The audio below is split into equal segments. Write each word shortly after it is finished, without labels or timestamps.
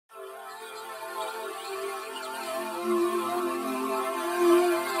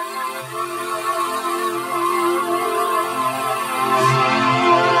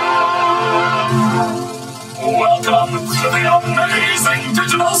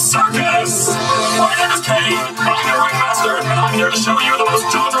Circus! My name is Kane, I'm your ringmaster, and I'm here to show you the most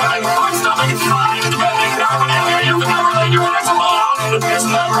jaw-dropping, heart-stopping, mind-bending paraphernalia you can ever lay your eyes upon. Isn't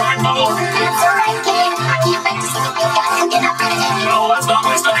that right, Bubble? That's alright, Kane. I can't wait to see what you guys can get up out of here. No, let's not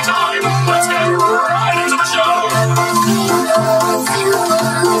waste any time. Let's get right into the show.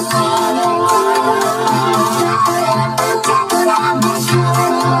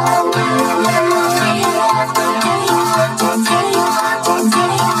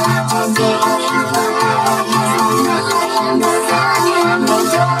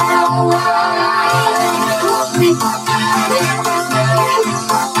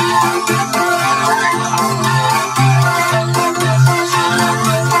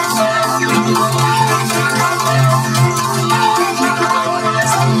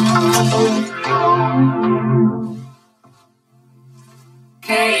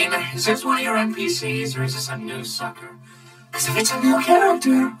 Kane, is this one of your NPCs or is this a new sucker? Because if it's a new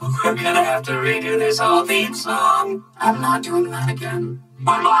character, we're gonna have to redo this whole theme song. I'm not doing that again.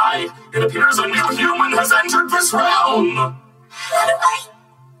 My, it appears a new human has entered this realm. How do I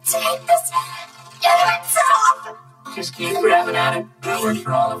take this ignorance off? Just keep grabbing at it. That works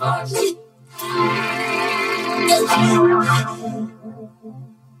for all of us.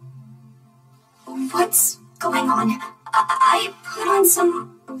 What's going on? I put on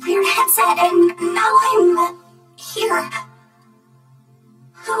some weird headset and now I'm here.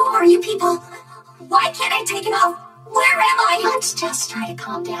 Who are you people? Why can't I take it off? Where am I? Let's just try to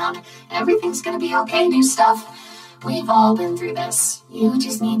calm down. Everything's gonna be okay, new stuff. We've all been through this. You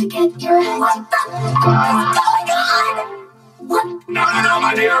just need to get your head. What the is going on? What? No,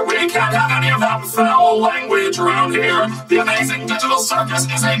 my dear, we can't have any of that foul language around here. The amazing digital circus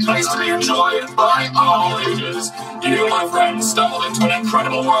is a place to be enjoyed by all ages. You, my friend, stumbled into an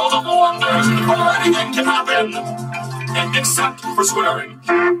incredible world of wonders where anything can happen, except for swearing.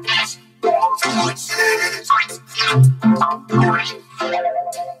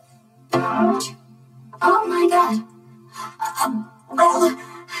 Oh my god. Well,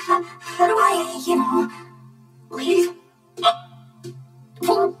 how do I, leave?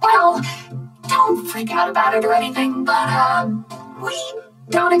 Well, don't freak out about it or anything, but, we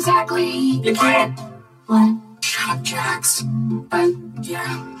don't exactly... You can't. What? Shut up, Jax. But,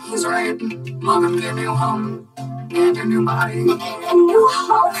 yeah, he's right. Welcome to your new home. And your new body. A new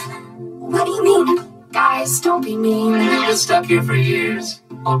home? What do you mean? Guys, don't be mean. You've been stuck here for years.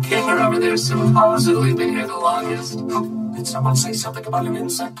 Old Kicker over there supposedly been here the longest. Did someone say something about an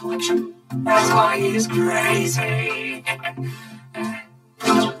insect collection? That's why he's crazy.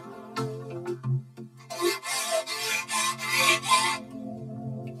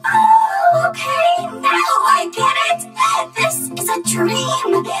 Okay, now I get it. This is a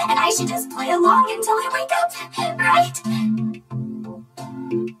dream, and I should just play along until I wake up, right?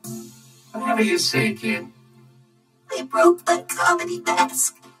 Whatever you say, kid. We broke the comedy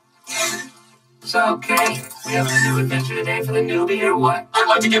mask. So, okay, we have a new adventure today for the newbie or what? I'd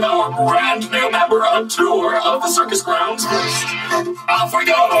like to give our brand new member a tour of the circus grounds first. Off we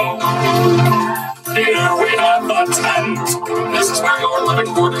go! Here we have the tent. This is where your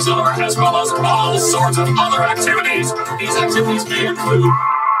living quarters are, as well as all sorts of other activities. These activities may include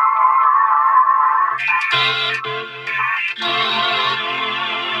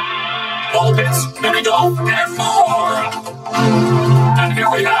ball pits, mini golf, and more. And here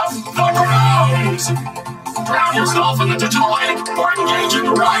we have the grounds. Drown yourself in the digital lake or engage in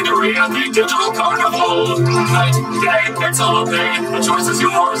ridery at the digital carnival. Night, day, it's all day. The choice is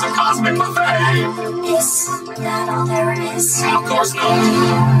yours, a cosmic buffet. Is that all there is? Of course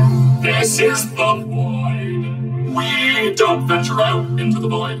not. This is the void. We don't venture out into the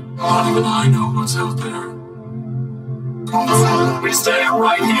void. Not even I know what's out there. We stay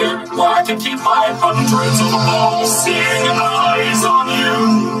right here, where I can keep my hundreds of all-seeing eyes on you.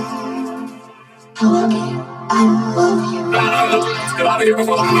 I love you. I love you. Let's get out of here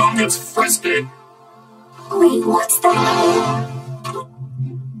before the moon gets frisky. Wait, what's that?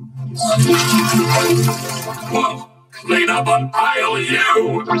 Whoa, clean up on aisle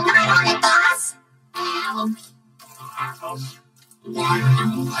you. Boss? Why are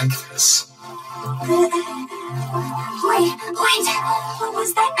you like this? Wait,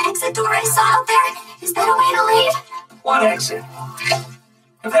 was that an exit door I saw out there? Is that a way to leave? What exit?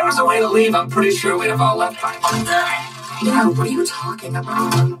 If there was a way to leave, I'm pretty sure we'd have all left by now. Yeah, what are you talking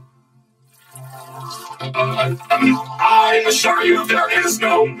about? I assure you there is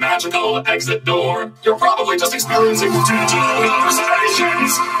no magical exit door. You're probably just experiencing digital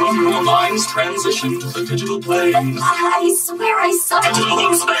hallucinations when your mind's transition to the digital plane. I swear I saw Digital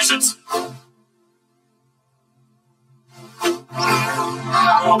hallucinations.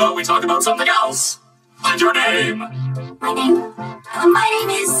 How about we talk about something else? And your name? My name? My name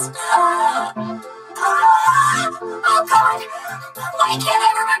is, oh God. Why can't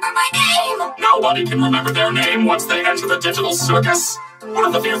I remember my name? Nobody can remember their name once they enter the digital circus. One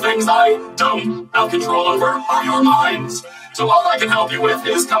of the few things I don't have control over are your minds. So all I can help you with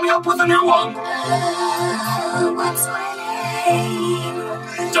is coming up with a new one. What's my name?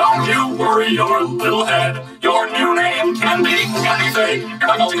 Don't you worry your little head. Your new name can be anything. You're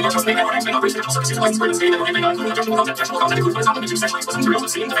not going to trust me. Your name's been operated digital services license for this game. It may not include objectionable content. Objectionable content includes what is not limited to sexually explicit materials,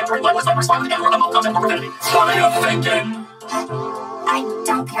 obscene, defamatory, libelous, violence, violent, and/or unlawful content or profanity. What are you thinking? I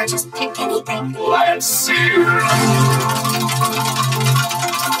don't care, just pick anything. Let's see.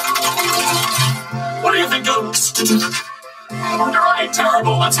 What do you think of? Alright,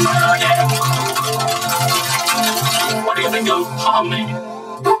 terrible. Let's try again. What do you think of Pomni?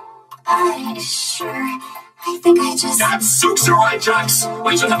 Sure. I think I just... That suits you right, Jax.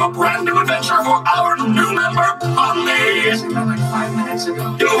 We should have a brand new adventure for our new member, Pomni. Like 5 minutes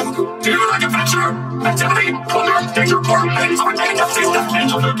ago. Do you like adventure? Activity? Wonder? Danger? Or things are dangerous? Death,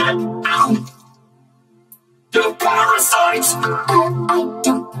 angel, new day? Ow! You parasites! I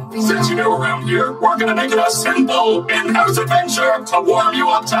don't really... Since you're new around here, we're gonna make it a simple in-house adventure to warm you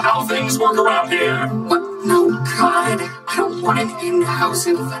up to how things work around here. What? No, God. I don't want an in-house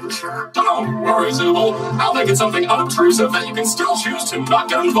adventure. Don't worry, Zooble. I'll make it something unobtrusive that you can still choose to not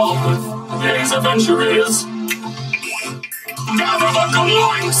get involved with. Today's adventure is... Gather the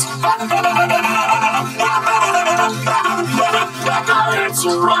gloinks! That's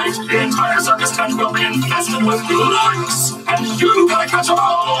right, the entire circus tent will be infested with gloinks! And you gotta catch them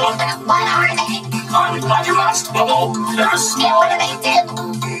all! What are they? I'm glad you asked, Bubble. They're small. What do they do?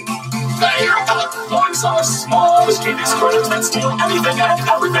 Gloinks are small, mischievous critters that steal anything and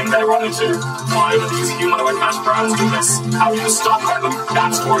everything they run into. Why do these humanoid hash browns do this? How do you stop them?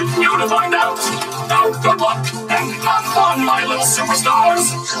 That's for you to find out. Now, good luck, and have fun, my little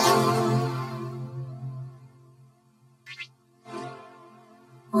superstars!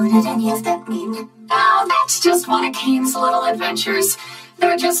 What did any of that mean? Oh, that's just one of Kane's little adventures.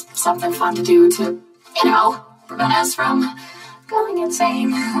 They're just something fun to do to, prevent us from going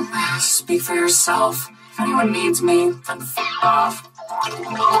insane. Speak for yourself. If anyone needs me, then f*** off.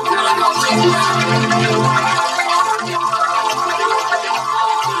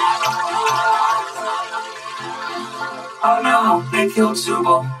 Oh no, they killed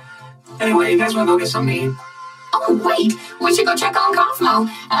Zooble. Anyway, you guys wanna go get something to eat? Oh, wait, we should go check on Cosmo.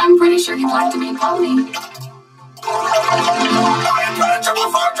 I'm pretty sure he'd like to meet Pony.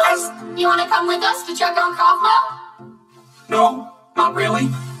 Impenetrable fortress! You want to come with us to check on Cosmo? No, not really.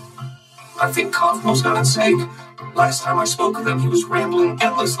 I think Cosmo's gone insane. Last time I spoke with him, he was rambling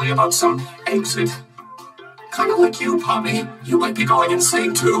endlessly about some exit. Kind of like you, Pommy. You might be going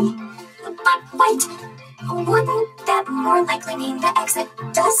insane too. But wait, wouldn't that more likely mean the exit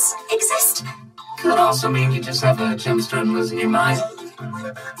does exist? Could also mean you just have a jumpstart and losing your mind.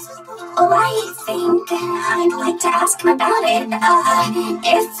 Well, I think I'd like to ask him about it,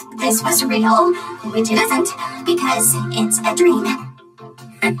 if this was real, which it isn't, because it's a dream.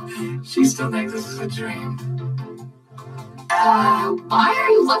 She still thinks this is a dream. Why are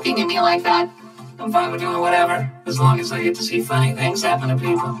you looking at me like that? I'm fine with doing whatever, as long as I get to see funny things happen to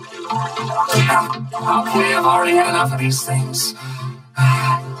people. Okay, I've already had enough of these things.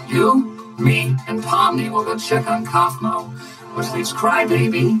 You, me, and Pomni will go check on Cosmo, which leaves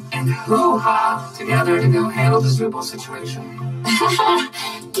Crybaby and Hoo-Ha together to go handle the Zooble situation.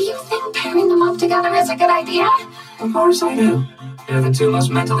 Do you think pairing them up together is a good idea? Of course I do. They're the two most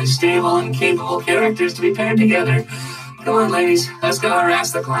mentally stable and capable characters to be paired together. Come on, ladies, let's go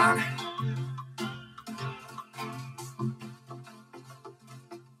harass the clown.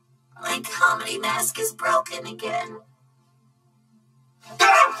 My comedy mask is broken again.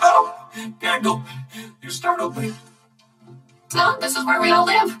 Oh, Gaggle, you startled me. So, this is where we all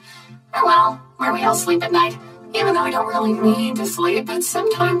live. Or, well, where we all sleep at night. Even though we don't really need to sleep, it's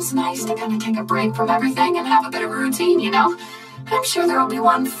sometimes nice to kind of take a break from everything and have a bit of a routine, you know? I'm sure there'll be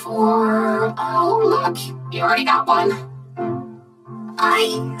one for... Oh, look, you already got one.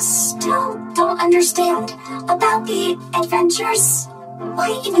 I still don't understand about the adventures.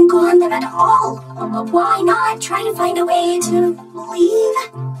 Why even go on them at all? Why not try to find a way to leave?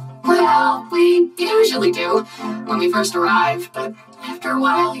 Well, we usually do when we first arrive, but after a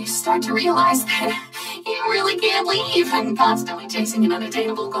while you start to realize that you really can't leave, and constantly chasing an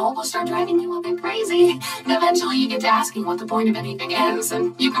unattainable goal will start driving you a bit crazy. And eventually you get to asking what the point of anything is,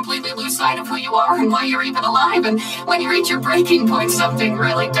 and you completely lose sight of who you are and why you're even alive, and when you reach your breaking point, something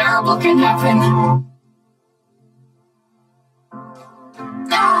really terrible can happen.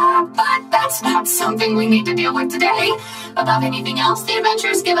 No! but that's not something we need to deal with today. Above anything else, the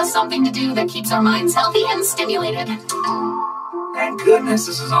adventures give us something to do that keeps our minds healthy and stimulated. Thank goodness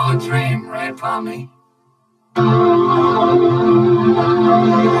this is all a dream, right, Pommy?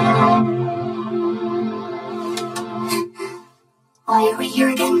 Why are we here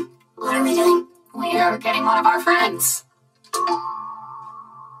again? What are we doing? We are getting one of our friends.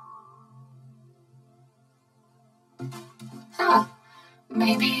 Huh.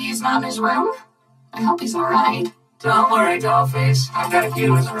 Maybe he's not in his room? I hope he's alright. Don't worry, Dollface. I've got a key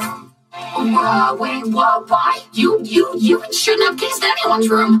to his room. Wait, why? You shouldn't have keys to anyone's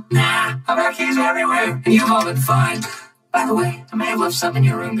room. Nah, I've got keys everywhere, and you've all been fine. By the way, I may have left something in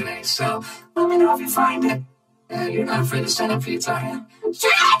your room today, so let me know if you find it. You're not afraid to stand up for your are you?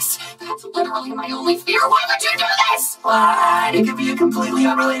 Jax! That's literally my only fear. Why would you do this? What? It could be a completely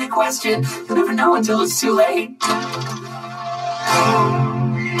unrelated question. You'll never know until it's too late.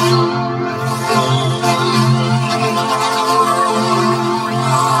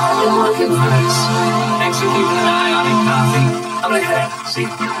 Looking for this. Thanks for keeping an eye on it, Coffee. I'm gonna head out. See you.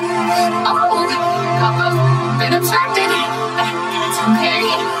 Been obstructed. It's okay.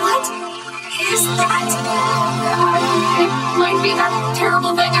 What is that? It might be that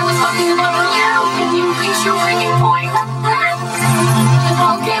terrible thing I was talking about earlier when you reach your breaking point.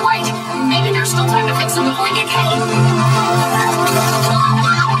 Okay, wait. Maybe there's still time to fix it before you get hit.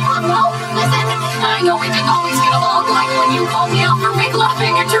 No, listen. I know we didn't always get along, like when you called me out for fake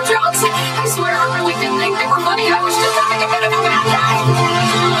laughing at your jokes. I swear I really didn't think they were funny. I was just having a bit of a bad day.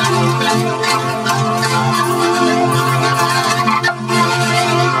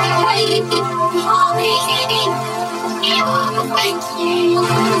 Hey, Mommy. Thank you.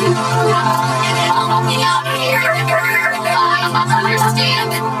 Help me out of here. I understand.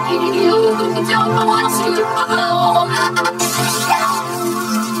 You don't want to.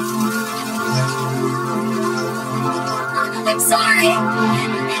 I'm sorry.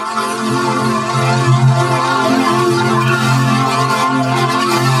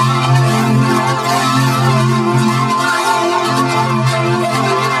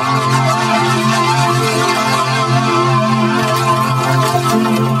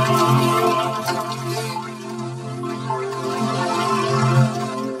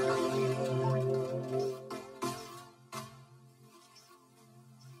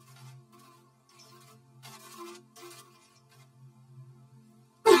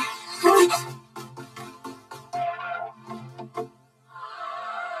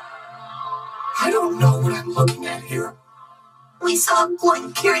 I don't know what I'm looking at here. We saw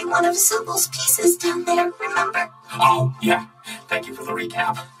Gwen carry one of Sybil's pieces down there, remember? Oh, yeah. Thank you for the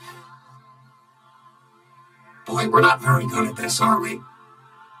recap. Boy, we're not very good at this, are we?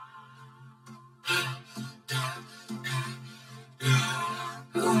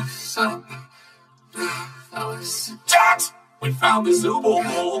 So, fellas. Jet! We found the Zooble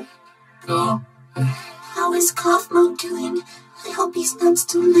hole. Cool. How is Kaufmo doing? I hope he's not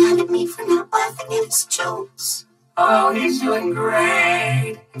still mad at me for not laughing at his jokes. Oh, he's doing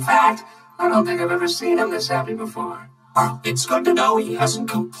great. In fact, I don't think I've ever seen him this happy before. Well, it's good to know he hasn't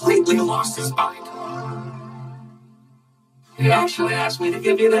completely lost his mind. He actually asked me to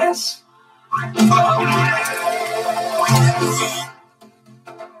give you this.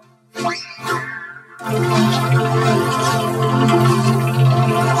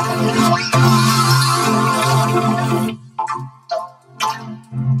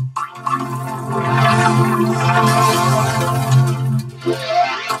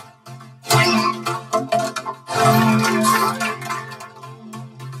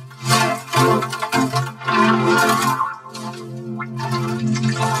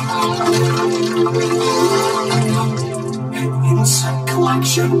 An insect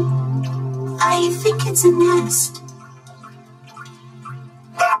collection? I think it's a nest.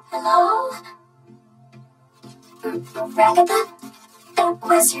 Hello? Ragatha? That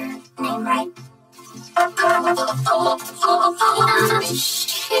was your name, right?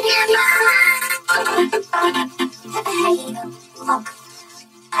 Hey, look.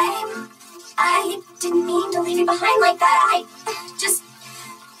 I didn't mean to leave you behind like that. Just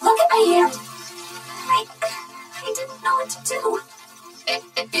look at my hand. I didn't know what to do.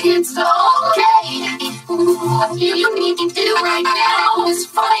 It's okay. What you need to do right now is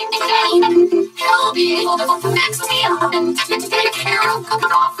find Kane. He'll be able to fix me up and take care of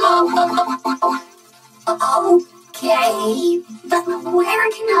Kaufmo. Okay, but where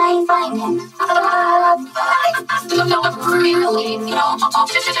can I find him? I don't really know.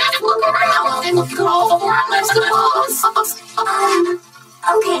 Just look around and go for him, I suppose.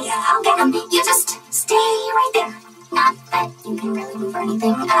 Okay, I'll get him. You just stay right there. Not that you can really move or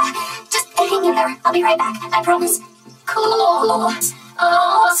anything. Just hang in there. I'll be right back. I promise. Cool.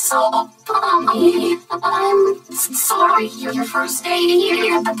 Oh, so bummy. I'm sorry you're your first day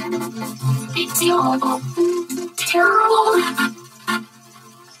here. It's terrible.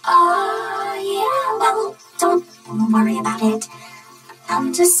 Yeah, well, don't worry about it.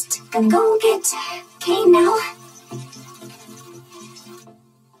 I'm just gonna go get Kane now.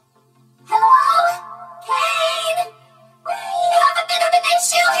 Hello? Kane? We have a bit of an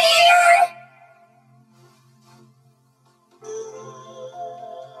issue here!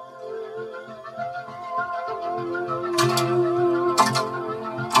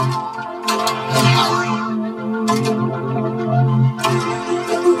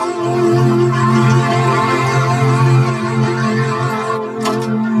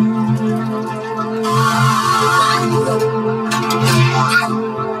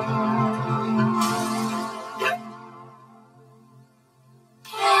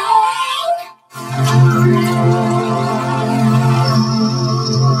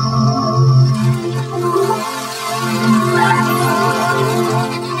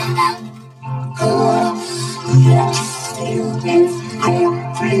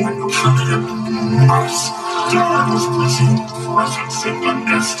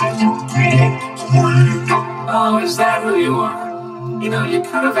 Oh, is that who you are? You know, you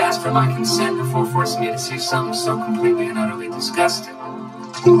could have asked for my consent before forcing me to see something so completely and utterly disgusting. Well,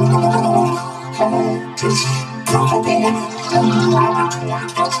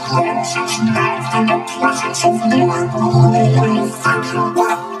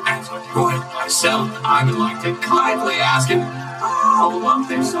 as a droid myself, I would like to kindly ask him, one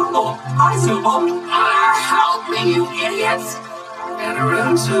thing simple, help me, you idiots! And a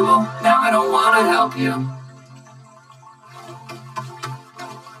rude Subo, now I don't want to help you.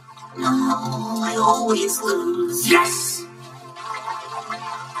 No, I always lose. Yes!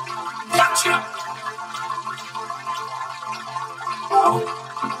 Gotcha! Oh.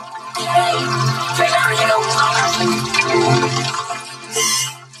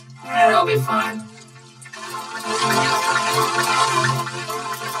 Hey, it'll be fine.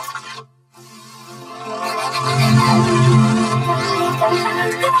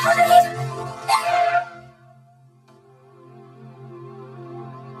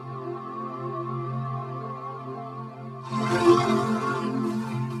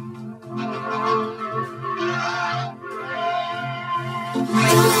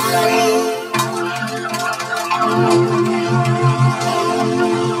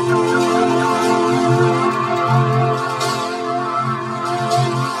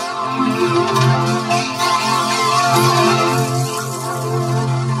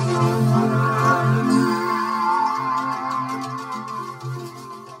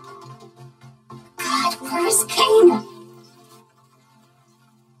 God, where's Kane?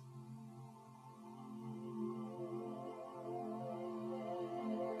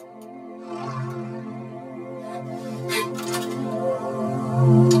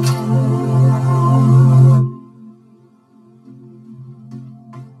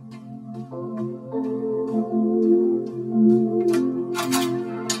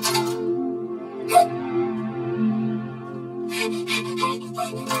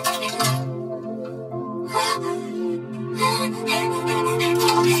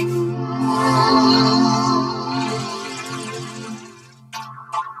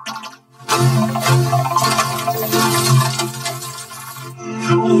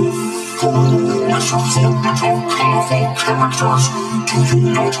 Characters, do you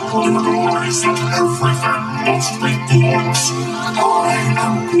not realize that everything must be points? I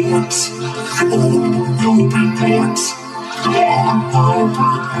am points. You will be points. God will be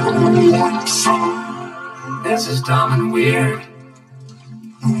points. This is dumb and weird.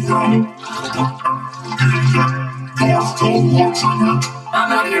 You're still watching it. I'm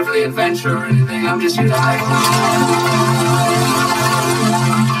not here for the adventure or anything, I'm just here to hide.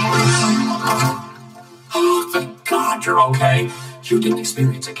 Oh, thank God you're okay. You didn't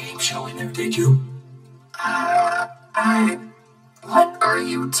experience a game show in there, did you? What are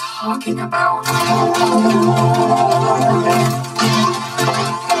you talking about?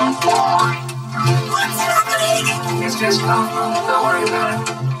 What's happening? It's just comfort, don't worry about it.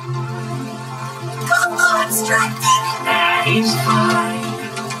 Come on, Striking! Nah, he's fine.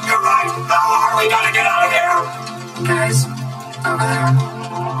 You're right. Now we gotta get out of here. Guys, over there.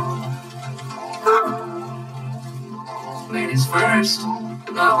 Ladies first.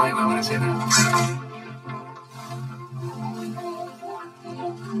 No, wait, I want to say that.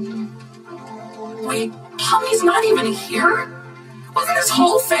 Wait, Tommy's not even here? Wasn't this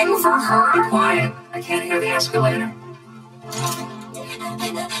whole thing for her? Be quiet. I can't hear the escalator.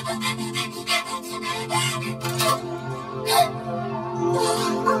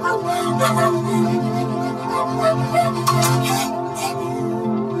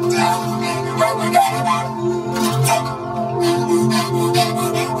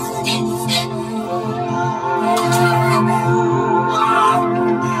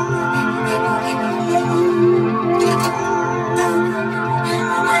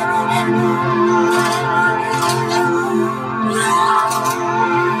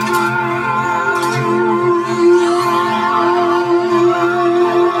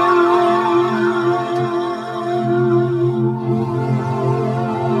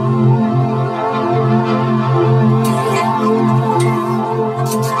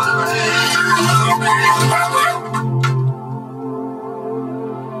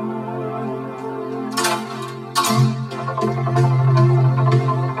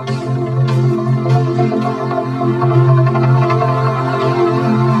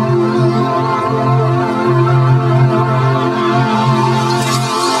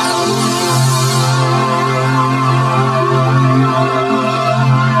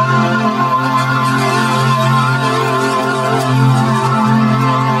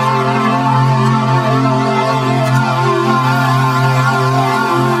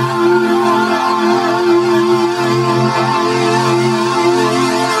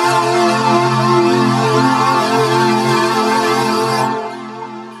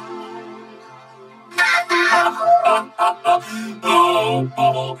 Oh,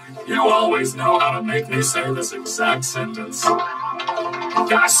 Bubble, you always know how to make me say this exact sentence.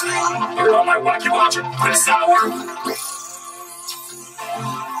 Gosh, you're on my wacky watcher this hour.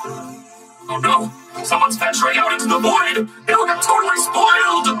 Oh no, someone's venturing out into the void. It'll get totally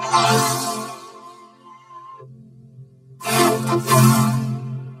spoiled.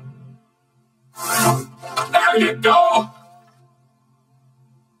 There you go.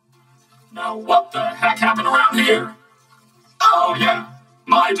 Now what the heck happened around here? Oh yeah,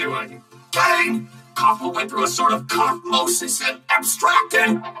 my doing. Dang! Kaufmo went through a sort of cosmosis and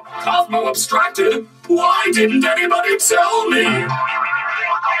abstracted. Kaufmo abstracted? Why didn't anybody tell me?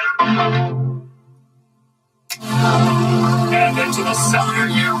 And into the cellar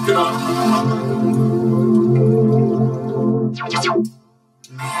you go.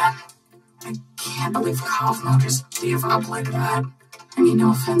 Man, I can't believe Kaufmo just gave up like that. I mean,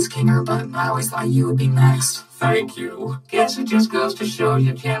 no offense, Kinger, but I always thought you would be next. Thank you. Guess it just goes to show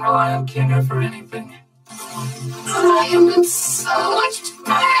you can't rely on Kinger for anything. I am in so much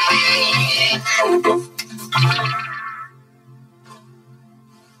pain.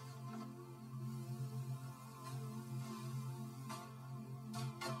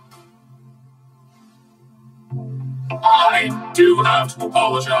 I do have to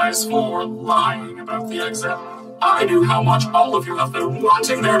apologize for lying about the exit. I knew how much all of you have been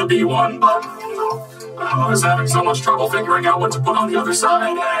wanting there to be one, but I was having so much trouble figuring out what to put on the other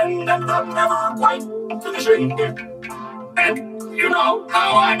side and ended up never quite finishing it. And you know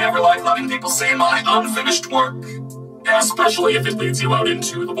how I never like letting people see my unfinished work, especially if it leads you out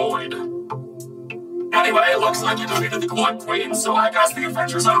into the void. Anyway, it looks like you defeated the Quad Queen, so I guess the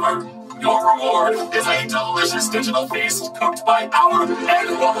adventure's over. Your reward is a delicious digital feast cooked by our egg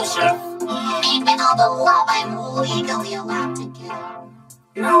bubble chef. Made with all the love I'm legally allowed to give.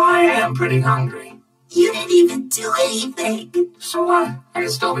 You know, I am pretty hungry. You didn't even do anything. So what? I can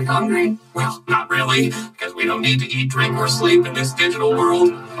still be hungry. Well, not really, because we don't need to eat, drink, or sleep in this digital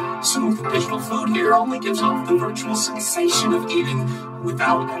world. So the digital food here only gives off the virtual sensation of eating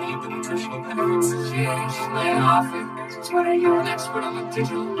without any of the nutritional benefits. Jeez, lay off it. Since when are you an expert on the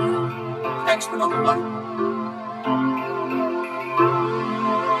digital world? Expert on the what?